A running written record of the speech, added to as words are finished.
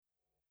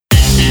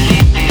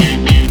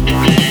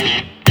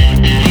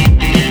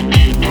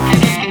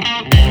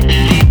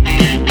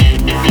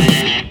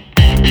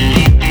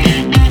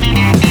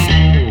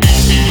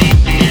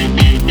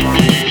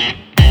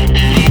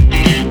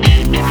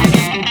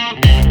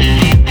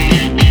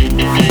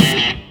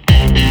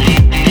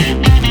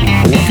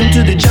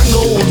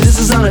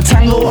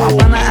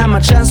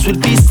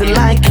with beast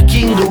like a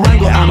king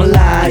Durango. I'm a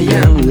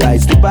lion,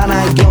 lights the band,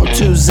 I go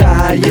to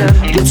Zion,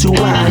 go to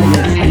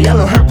Wanya. A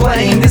yellow hair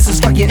playing, this is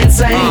fucking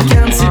insane.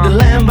 Can't see the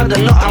land, but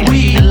I know I'm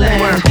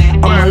wheeling.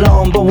 I'm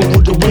alone, but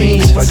with the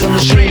wings, fuck on the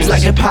streets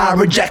like a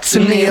pirate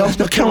Jackson Neal.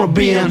 No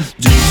Caribbean,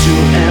 due to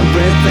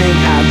everything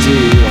I do.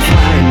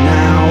 Right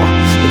now,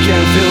 I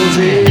can't feel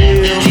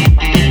this.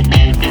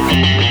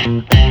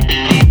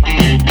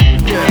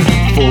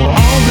 For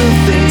all the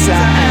things I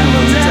am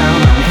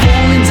down, I'm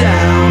falling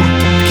down.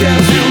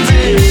 Can't feel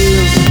this.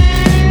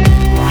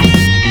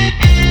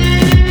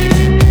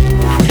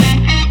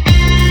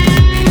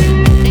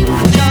 In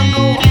the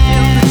jungle,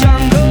 in the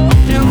jungle,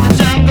 in the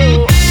jungle.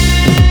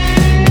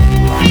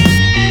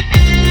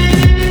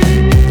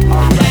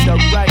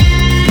 Alright.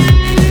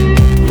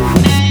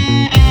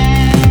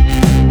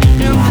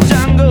 In the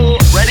jungle.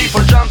 Ready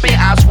for jumping,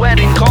 I'm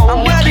sweating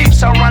cold.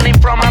 Keeps on running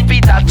from my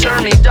feet, I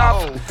turn it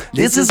off.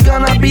 This is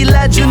gonna be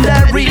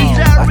legendary.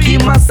 I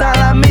keep my style,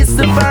 I miss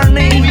the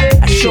burning.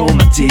 I show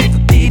my teeth,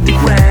 beat the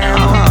ground.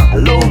 I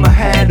lower my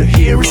head to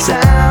hear a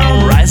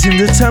sound. Rising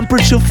the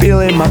temperature,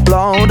 feeling my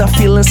blood. I'm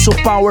feeling so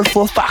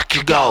powerful, fuck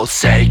you, God's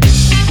sake.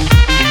 Feels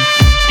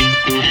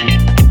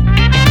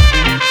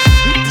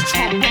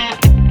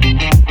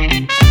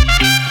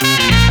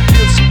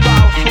so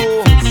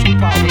powerful, so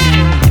powerful.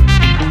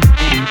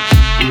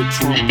 The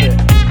trumpet.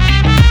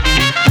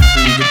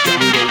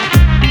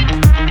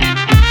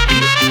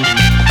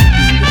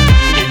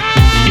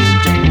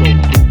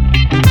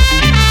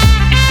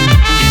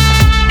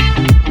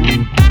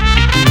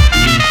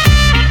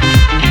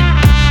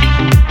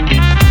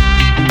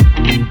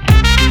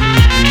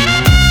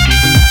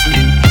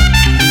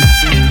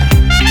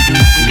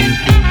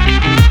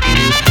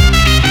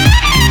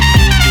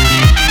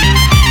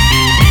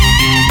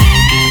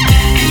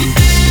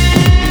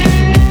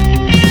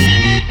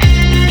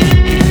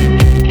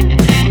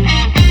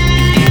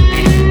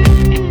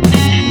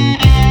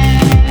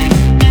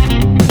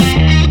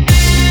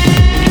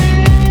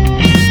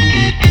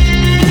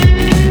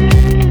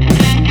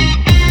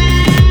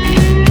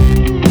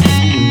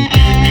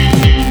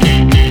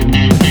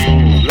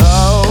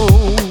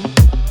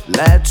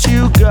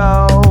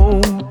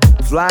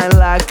 Fly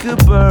like a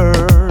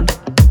bird,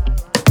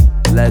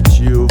 let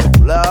you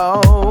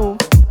flow,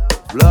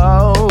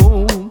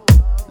 flow,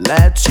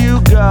 let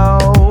you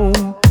go.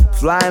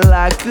 Fly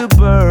like a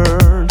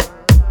bird,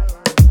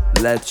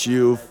 let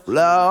you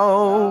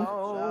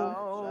flow.